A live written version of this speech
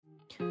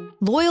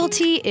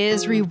Loyalty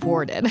is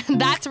rewarded.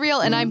 That's real,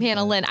 and I'm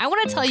Hannah Lynn. I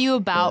want to tell you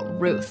about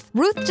Ruth.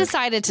 Ruth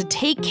decided to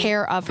take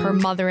care of her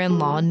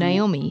mother-in-law,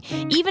 Naomi,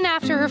 even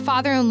after her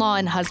father-in-law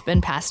and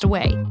husband passed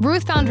away.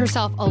 Ruth found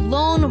herself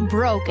alone,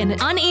 broke, and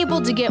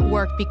unable to get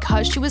work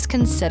because she was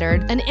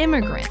considered an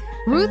immigrant.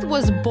 Ruth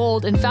was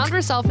bold and found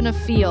herself in a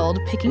field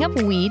picking up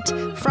wheat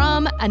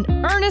from an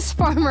earnest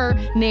farmer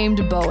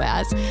named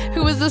Boaz,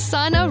 who was the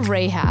son of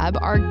Rahab,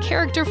 our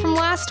character from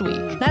last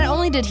week. Not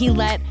only did he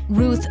let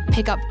Ruth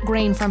pick up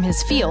grain from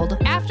his field,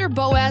 after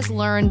Boaz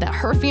learned that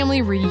her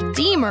family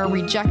redeemer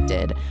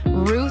rejected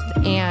Ruth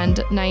and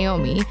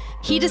Naomi,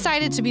 he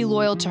decided to be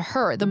loyal to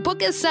her. The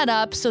book is set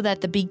up so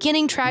that the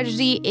beginning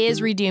tragedy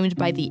is redeemed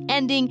by the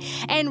ending,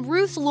 and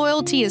Ruth's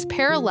loyalty is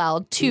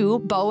paralleled to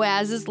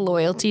Boaz's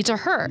loyalty to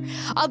her.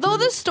 Although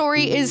the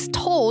story is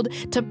told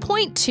to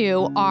point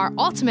to our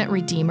ultimate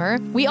redeemer,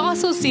 we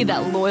also see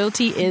that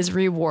loyalty is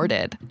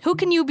rewarded. Who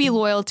can you be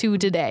loyal to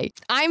today?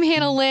 I'm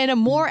Hannah Lynn.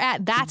 More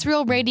at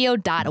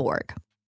that'srealradio.org.